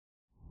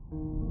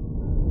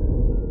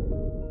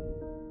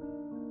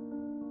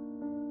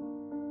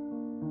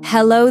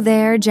Hello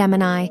there,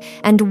 Gemini,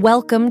 and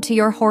welcome to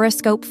your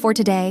horoscope for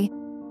today,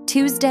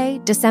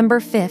 Tuesday, December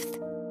 5th,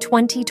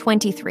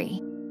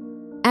 2023.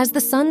 As the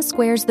sun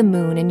squares the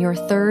moon in your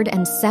 3rd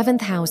and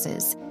 7th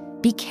houses,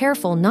 be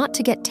careful not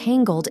to get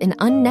tangled in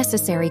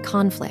unnecessary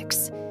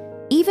conflicts.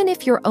 Even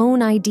if your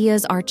own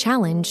ideas are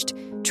challenged,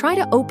 try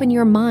to open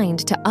your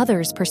mind to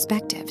others'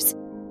 perspectives.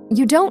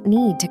 You don't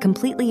need to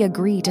completely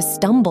agree to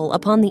stumble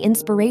upon the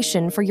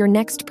inspiration for your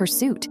next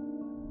pursuit.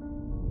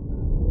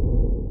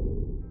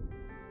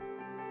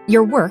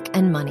 Your work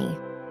and money.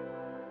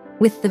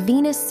 With the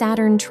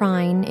Venus-Saturn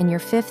trine in your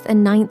 5th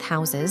and 9th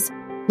houses,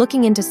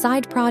 looking into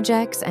side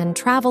projects and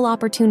travel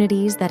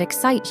opportunities that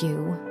excite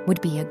you would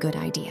be a good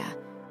idea.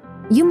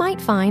 You might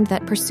find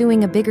that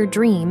pursuing a bigger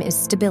dream is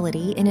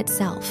stability in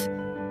itself.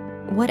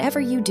 Whatever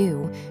you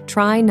do,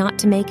 try not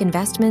to make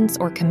investments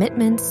or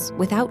commitments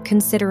without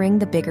considering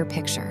the bigger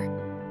picture.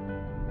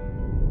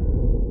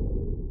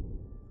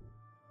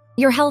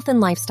 Your health and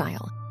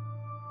lifestyle.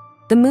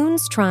 The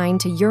moon's trine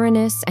to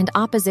Uranus and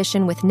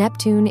opposition with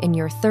Neptune in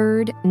your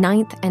 3rd,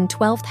 9th, and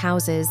 12th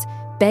houses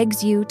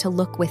begs you to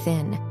look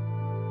within.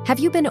 Have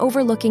you been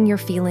overlooking your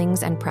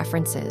feelings and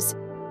preferences?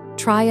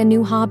 Try a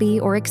new hobby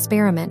or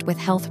experiment with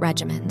health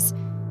regimens.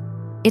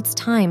 It's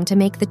time to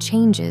make the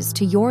changes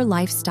to your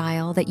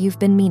lifestyle that you've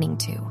been meaning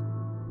to.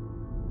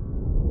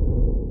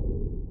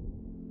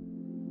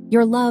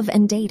 Your love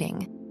and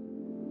dating.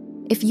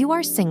 If you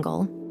are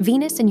single,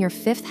 Venus in your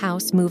 5th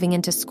house moving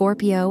into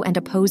Scorpio and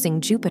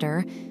opposing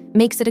Jupiter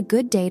makes it a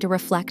good day to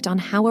reflect on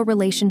how a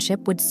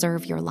relationship would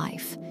serve your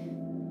life.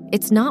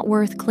 It's not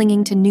worth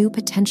clinging to new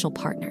potential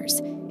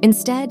partners.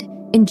 Instead,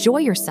 enjoy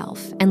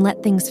yourself and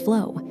let things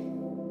flow.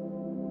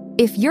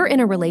 If you're in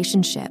a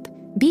relationship,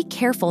 be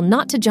careful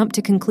not to jump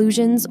to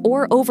conclusions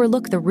or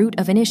overlook the root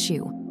of an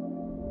issue.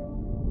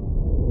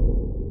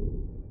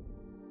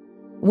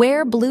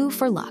 Wear blue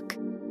for luck.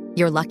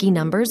 Your lucky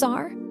numbers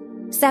are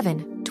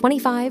 7,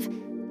 25,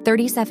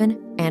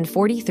 37, and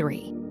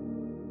 43.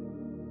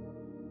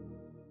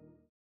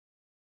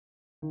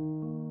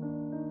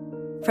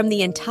 From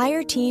the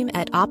entire team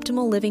at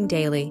Optimal Living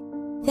Daily,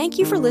 thank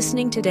you for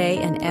listening today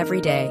and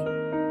every day.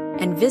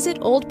 And visit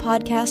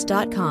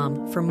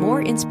oldpodcast.com for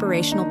more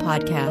inspirational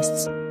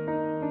podcasts.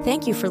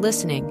 Thank you for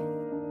listening.